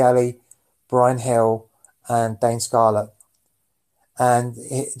of Dele Alli, Brian Hill, and Dane Scarlett, and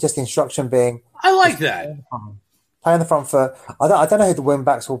just the instruction being, I like that. Play on the front foot. I don't know who the wing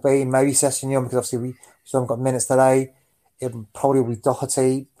backs will be. Maybe Sessegnon, because obviously we still haven't got minutes today. It probably will be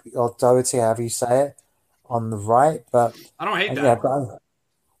Doherty or Doherty, however you say it, on the right. But I don't hate that.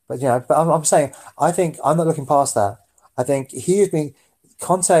 Yeah, but I'm saying, I think I'm not looking past that. I think he has been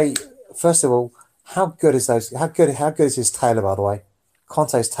Conte. First of all, how good is his tailor, by the way?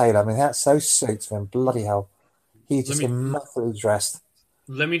 Conte's tailor. I mean, that so suits him. Bloody hell, he's just immaculately dressed.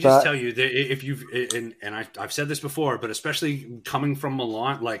 Let me just tell you that if you've I've said this before, but especially coming from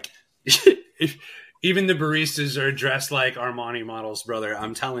Milan, like even the baristas are dressed like Armani models, brother.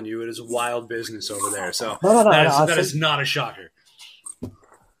 I'm telling you, it is wild business over there. So that is not a shocker.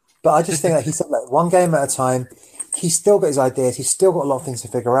 But I just think that he said, like, one game at a time. He's still got his ideas. He's still got a lot of things to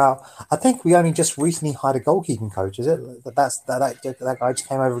figure out. I think we only just recently hired a goalkeeping coach. Is it that guy just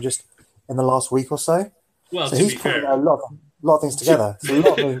came over just in the last week or so? Well, so he's putting a lot of things together. So a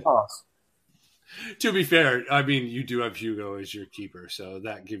lot of moving parts. To be fair, I mean, you do have Hugo as your keeper, so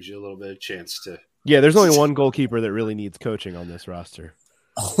that gives you a little bit of chance to. Yeah, there's only one goalkeeper that really needs coaching on this roster,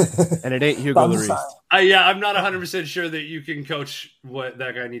 and it ain't Hugo Lloris. I'm not 100% sure that you can coach what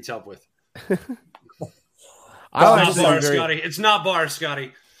that guy needs help with. It's not bar,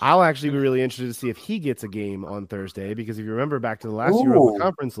 Scotty. I'll actually be really interested to see if he gets a game on Thursday, because if you remember back to the last Europa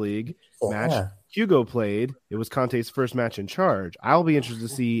Conference League match, Hugo played. It was Conte's first match in charge. I'll be interested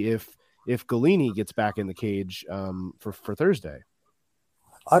to see if Galini gets back in the cage for Thursday.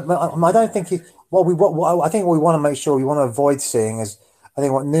 I don't think I think what we want to make sure we want to avoid seeing is, I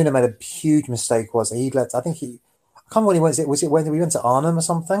think what Nuno made a huge mistake was I can't remember when he went. Was it when we went to Arnhem or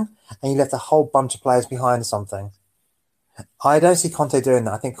something, and he left a whole bunch of players behind or something? I don't see Conte doing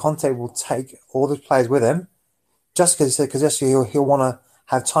that. I think Conte will take all the players with him, just because he'll want to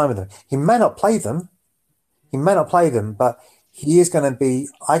have time with them. He may not play them, but he is going to be.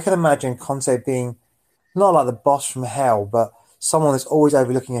 I can imagine Conte being not like the boss from hell, but someone that's always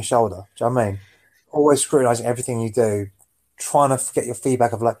overlooking your shoulder. Do you know what I mean? Always scrutinizing everything you do, trying to get your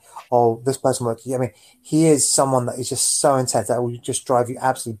feedback of like, oh, this person worked. I mean, he is someone that is just so intense that will just drive you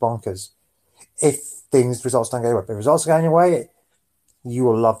absolutely bonkers if results don't go your way. If the results are going your way, you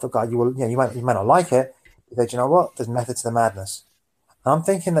will love the guy. You will, you might not like it, but do you know what? There's method to the madness. And I'm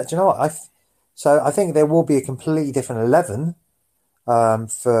thinking that, do you know what? I think there will be a completely different 11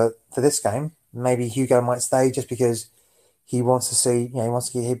 for this game. Maybe Hugo might stay just because he wants to see, he wants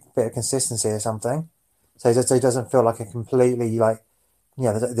to get a bit of consistency or something. So he doesn't feel like a completely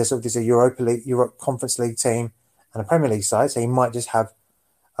there's a Europe Conference League team and a Premier League side. So he might just have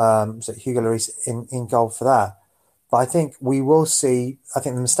Hugo Lloris in goal for that. But I think we will see. I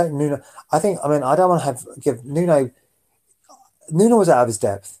think the mistake Nuno. I don't want to give Nuno. Nuno was out of his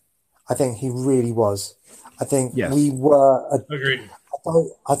depth. I think he really was. I think we were. Agreed.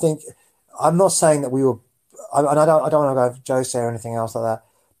 I think I'm not saying that we were. I don't want to go Jose or anything else like that.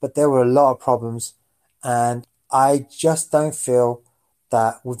 But there were a lot of problems, and I just don't feel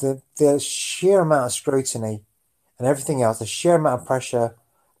that with the sheer amount of scrutiny and everything else, the sheer amount of pressure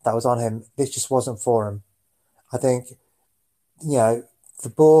that was on him, this just wasn't for him. I think, the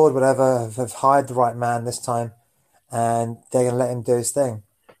board, whatever, have hired the right man this time, and they're going to let him do his thing.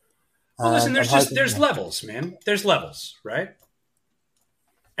 Well, listen, there's levels, man. There's levels, right?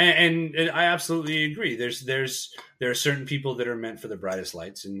 And I absolutely agree. There are certain people that are meant for the brightest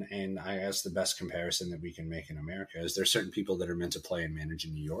lights, and I guess the best comparison that we can make in America is there's certain people that are meant to play and manage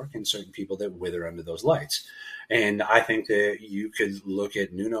in New York, and certain people that wither under those lights. And I think that you could look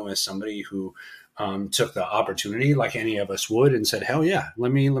at Nuno as somebody who took the opportunity, like any of us would, and said, "Hell yeah,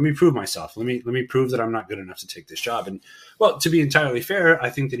 let me prove myself. Let me prove that I'm not good enough to take this job." And well, to be entirely fair,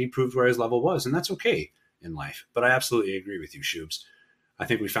 I think that he proved where his level was, and that's okay in life. But I absolutely agree with you, Shubes. I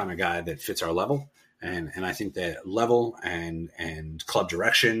think we found a guy that fits our level, and I think that level and club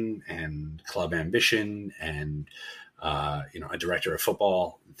direction and club ambition and a director of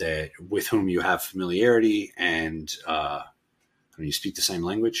football that with whom you have familiarity and you speak the same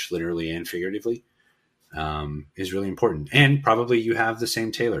language, literally and figuratively, is really important. And probably you have the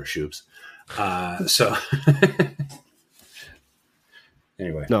same tailor, Shubes. So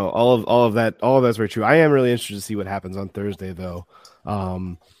anyway, no, all of that's very true. I am really interested to see what happens on Thursday, though.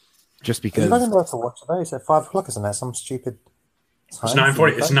 Just because you guys have to watch today. It's at 5:00, isn't that some stupid time? It's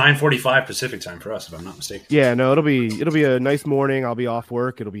 9:40. It's 9:45 Pacific time for us, if I'm not mistaken. Yeah, no, it'll be a nice morning. I'll be off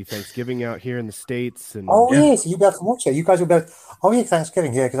work. It'll be Thanksgiving out here in the States, and so you guys can watch it. You guys will be. Oh yeah,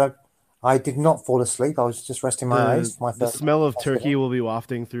 Thanksgiving here because I did not fall asleep. I was just resting my eyes. The smell of turkey will be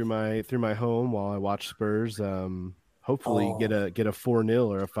wafting through my home while I watch Spurs. Hopefully get a 4-0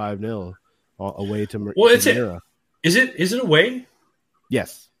 or a 5-0 away to. Well, is it away?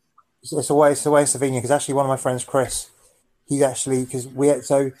 Yes. It's away in Slovenia because actually one of my friends, Chris, he actually because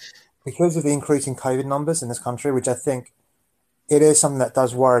of the increasing COVID numbers in this country, which I think it is something that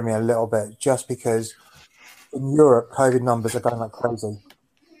does worry me a little bit, just because in Europe COVID numbers are going like crazy.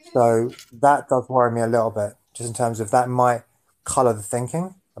 So that does worry me a little bit, just in terms of that might colour the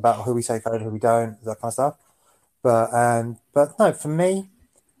thinking about who we take over, who we don't, that kind of stuff. But no, for me,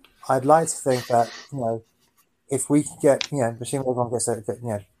 I'd like to think that if we can get assuming everyone gets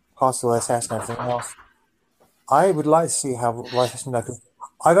past all their tests and everything else, I would like to see how Ryan Sessegnon does. Because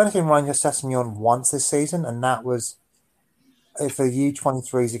I've only seen Ryan Sessegnon once this season, and that was for the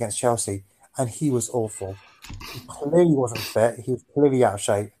U23s against Chelsea, and he was awful. He clearly wasn't fit. He was clearly out of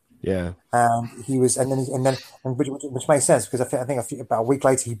shape. Yeah, and he was, which makes sense because I think about a week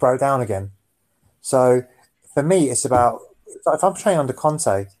later he broke down again. So for me, it's about if I'm training under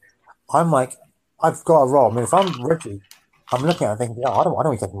Conte, I'm like, I've got a role. I mean, if I'm Reggie, I'm looking at it thinking, I don't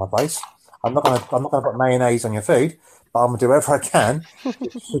want to take my place. I'm not gonna put mayonnaise on your food, but I'm gonna do whatever I can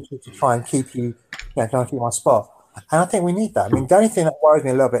to try and keep you, try and keep my spot. And I think we need that. I mean, the only thing that worries me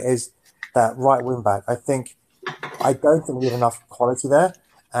a little bit is that right wing back. I don't think we have enough quality there.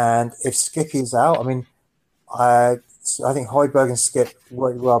 And if Skippy's out, I mean, I think Højbjerg and Skip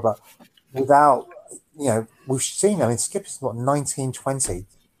worked well, but without, we've seen, Skip is what, 19, 20,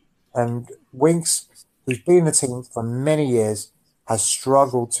 and Winks, who's been in the team for many years, has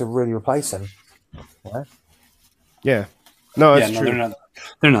struggled to really replace him. Yeah. No, it's true.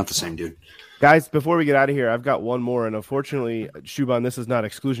 They're not the same, dude. Guys, before we get out of here, I've got one more, and unfortunately, Shuban, this is not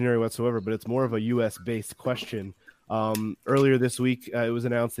exclusionary whatsoever, but it's more of a U.S.-based question. Earlier this week, it was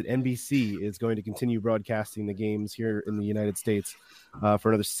announced that NBC is going to continue broadcasting the games here in the United States for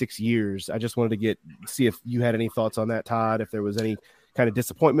another 6 years. I just wanted to see if you had any thoughts on that, Todd, if there was any kind of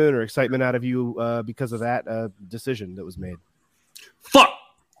disappointment or excitement out of you because of that decision that was made. Fuck!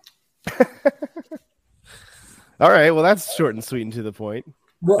 All right, well, that's short and sweet and to the point.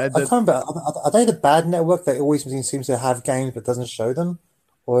 Well, I can't remember. Are they the bad network that always seems to have games but doesn't show them,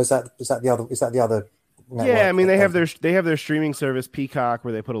 or is that the other? Network? Yeah, I mean they have their streaming service Peacock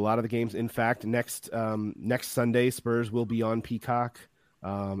where they put a lot of the games. In fact, next Sunday Spurs will be on Peacock.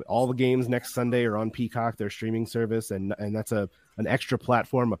 All the games next Sunday are on Peacock, their streaming service, and that's an extra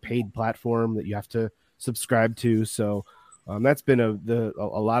platform, a paid platform that you have to subscribe to. So that's been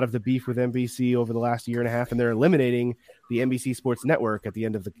a lot of the beef with NBC over the last year and a half, and they're eliminating the NBC Sports Network at the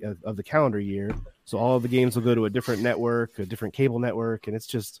end of the calendar year. So all of the games will go to a different network, a different cable network, and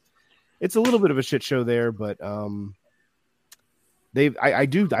it's a little bit of a shit show there. But I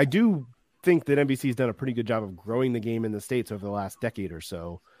do think that NBC's done a pretty good job of growing the game in the States over the last decade or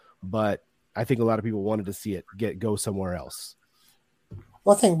so. But I think a lot of people wanted to see it go somewhere else.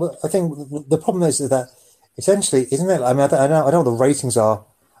 Well, I think the problem is that essentially, isn't it? I mean, I don't know what the ratings are.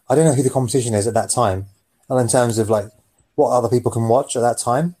 I don't know who the competition is at that time, and in terms of like what other people can watch at that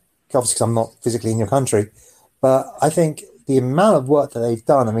time. Obviously, because I'm not physically in your country, but I think the amount of work that they've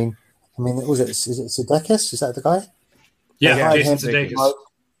done. I mean, is it Sudeikis? Is that the guy? Yeah, Jason Sudeikis.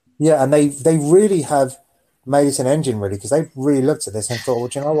 Yeah, and they really have made it an engine, really, because they really looked at this and thought, well,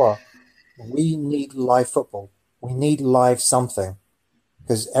 do you know what? We need live football. We need live something.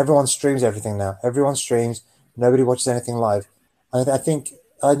 Because everyone streams everything now. Everyone streams. Nobody watches anything live. And I think,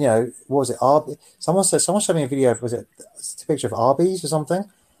 what was it? Someone showed me a video. Was it a picture of Arby's or something?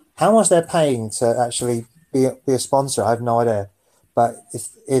 How much they're paying to actually be a sponsor, I have no idea. But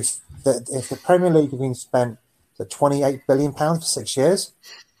if the Premier League has been spent £28 billion for 6 years,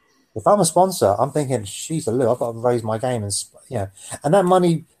 if I'm a sponsor, I'm thinking, she's a I've got to raise my game, and that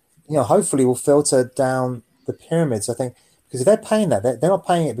money, hopefully will filter down the pyramids. I think. Because if they're paying that, they're not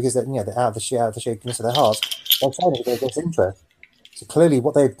paying it because they're out of the sheer goodness of their hearts. They're paying it because there's interest. So clearly,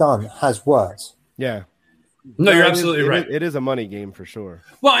 what they've done has worked. Yeah. No, you're absolutely right. It is a money game for sure.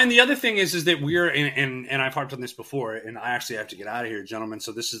 Well, and the other thing is that we're and I've harped on this before, and I actually have to get out of here, gentlemen.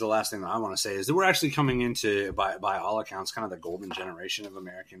 So this is the last thing that I want to say is that we're actually coming into, by all accounts, kind of the golden generation of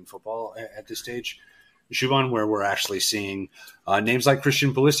American football at this stage. Shuban, where we're actually seeing names like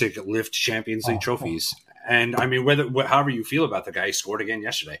Christian Pulisic lift Champions League trophies. And I mean, however you feel about the guy, he scored again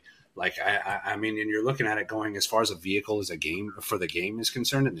yesterday. Like, I mean, and you're looking at it going as far as a vehicle as a game for the game is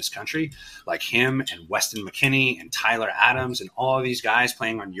concerned in this country, like him and Weston McKennie and Tyler Adams and all of these guys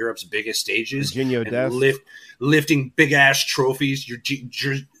playing on Europe's biggest stages, lifting big ass trophies.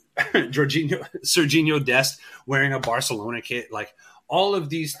 Serginho Dest wearing a Barcelona kit. Like, all of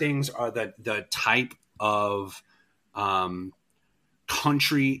these things are the type of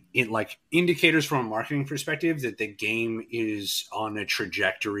country in like indicators from a marketing perspective that the game is on a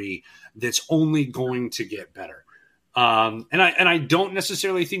trajectory that's only going to get better. And I don't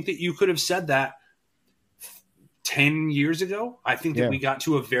necessarily think that you could have said that 10 years ago. I think that we got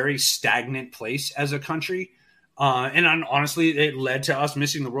to a very stagnant place as a country. And honestly, it led to us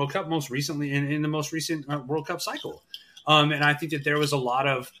missing the World Cup most recently in the most recent World Cup cycle. And I think that there was a lot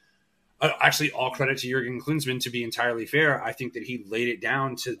of, actually, all credit to Jurgen Klinsmann. To be entirely fair, I think that he laid it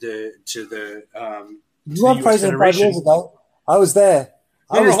down to the You weren't president 5 years ago. I was there.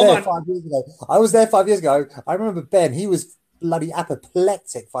 I was there 5 years ago. I was there 5 years ago. I remember Ben. He was bloody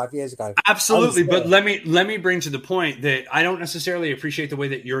apoplectic 5 years ago. Absolutely, but let me bring to the point that I don't necessarily appreciate the way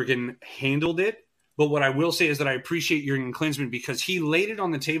that Jurgen handled it. But what I will say is that I appreciate Jurgen Klinsmann because he laid it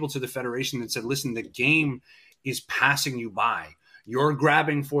on the table to the federation and said, "Listen, the game is passing you by. You're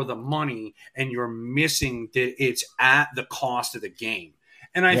grabbing for the money and you're missing that it's at the cost of the game."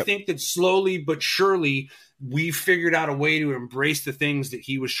 And I think that slowly but surely we figured out a way to embrace the things that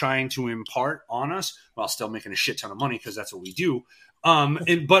he was trying to impart on us while still making a shit ton of money because that's what we do.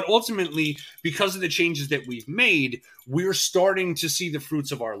 But ultimately, because of the changes that we've made, we're starting to see the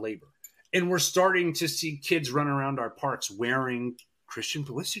fruits of our labor. And we're starting to see kids run around our parks wearing Christian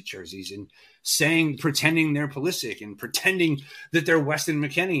Pulisic jerseys and pretending they're Pulisic and pretending that they're Weston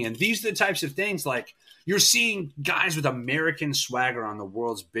McKennie. And these are the types of things like, You're seeing guys with American swagger on the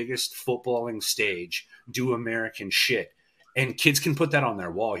world's biggest footballing stage do American shit. And kids can put that on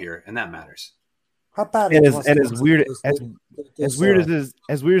their wall here, and that matters. How bad And it as weird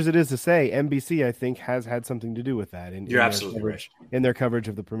as it is to say, NBC I think has had something to do with that. You're absolutely right. In their coverage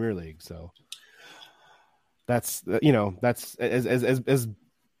of the Premier League. So that's that's as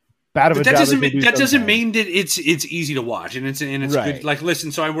bad of a job. That doesn't mean that it's easy to watch and it's right. Good. Like,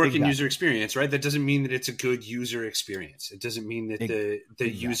 listen, so I work in user experience, right? That doesn't mean that it's a good user experience. It doesn't mean that the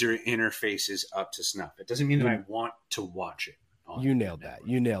user interface is up to snuff. It doesn't mean that I want to watch it. You nailed that.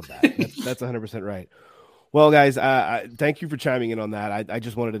 That's 100% right. Well, guys, thank you for chiming in on that. I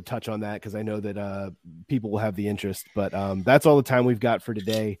just wanted to touch on that because I know that people will have the interest. But that's all the time we've got for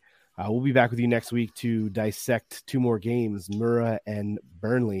today. We'll be back with you next week to dissect 2 more games, Murrah and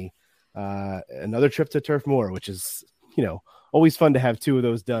Burnley. Another trip to Turf Moor, which is, always fun to have 2 of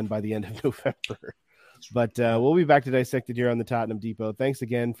those done by the end of November. But we'll be back to dissect it here on the Tottenham Depot. Thanks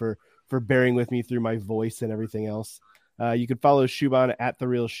again for bearing with me through my voice and everything else. You can follow Shuban at The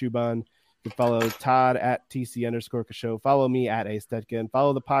Real Shuban. You can follow Todd at TC_Show. Follow me at Astetka, and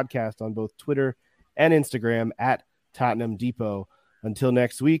follow the podcast on both Twitter and Instagram at Tottenham Depot. Until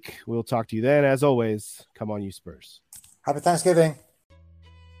next week, we'll talk to you then. As always, come on, you Spurs. Happy Thanksgiving.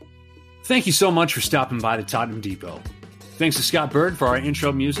 Thank you so much for stopping by the Tottenham Depot. Thanks to Scott Bird for our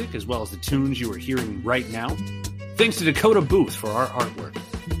intro music, as well as the tunes you are hearing right now. Thanks to Dakota Booth for our artwork.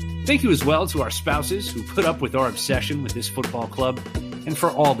 Thank you as well to our spouses who put up with our obsession with this football club and for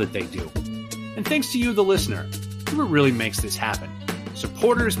all that they do. And thanks to you, the listener, who really makes this happen.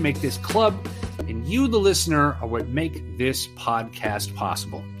 Supporters make this club, and you, the listener, are what make this podcast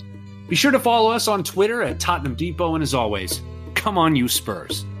possible. Be sure to follow us on Twitter at Tottenham Depot, and as always, come on, you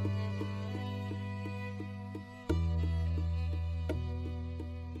Spurs.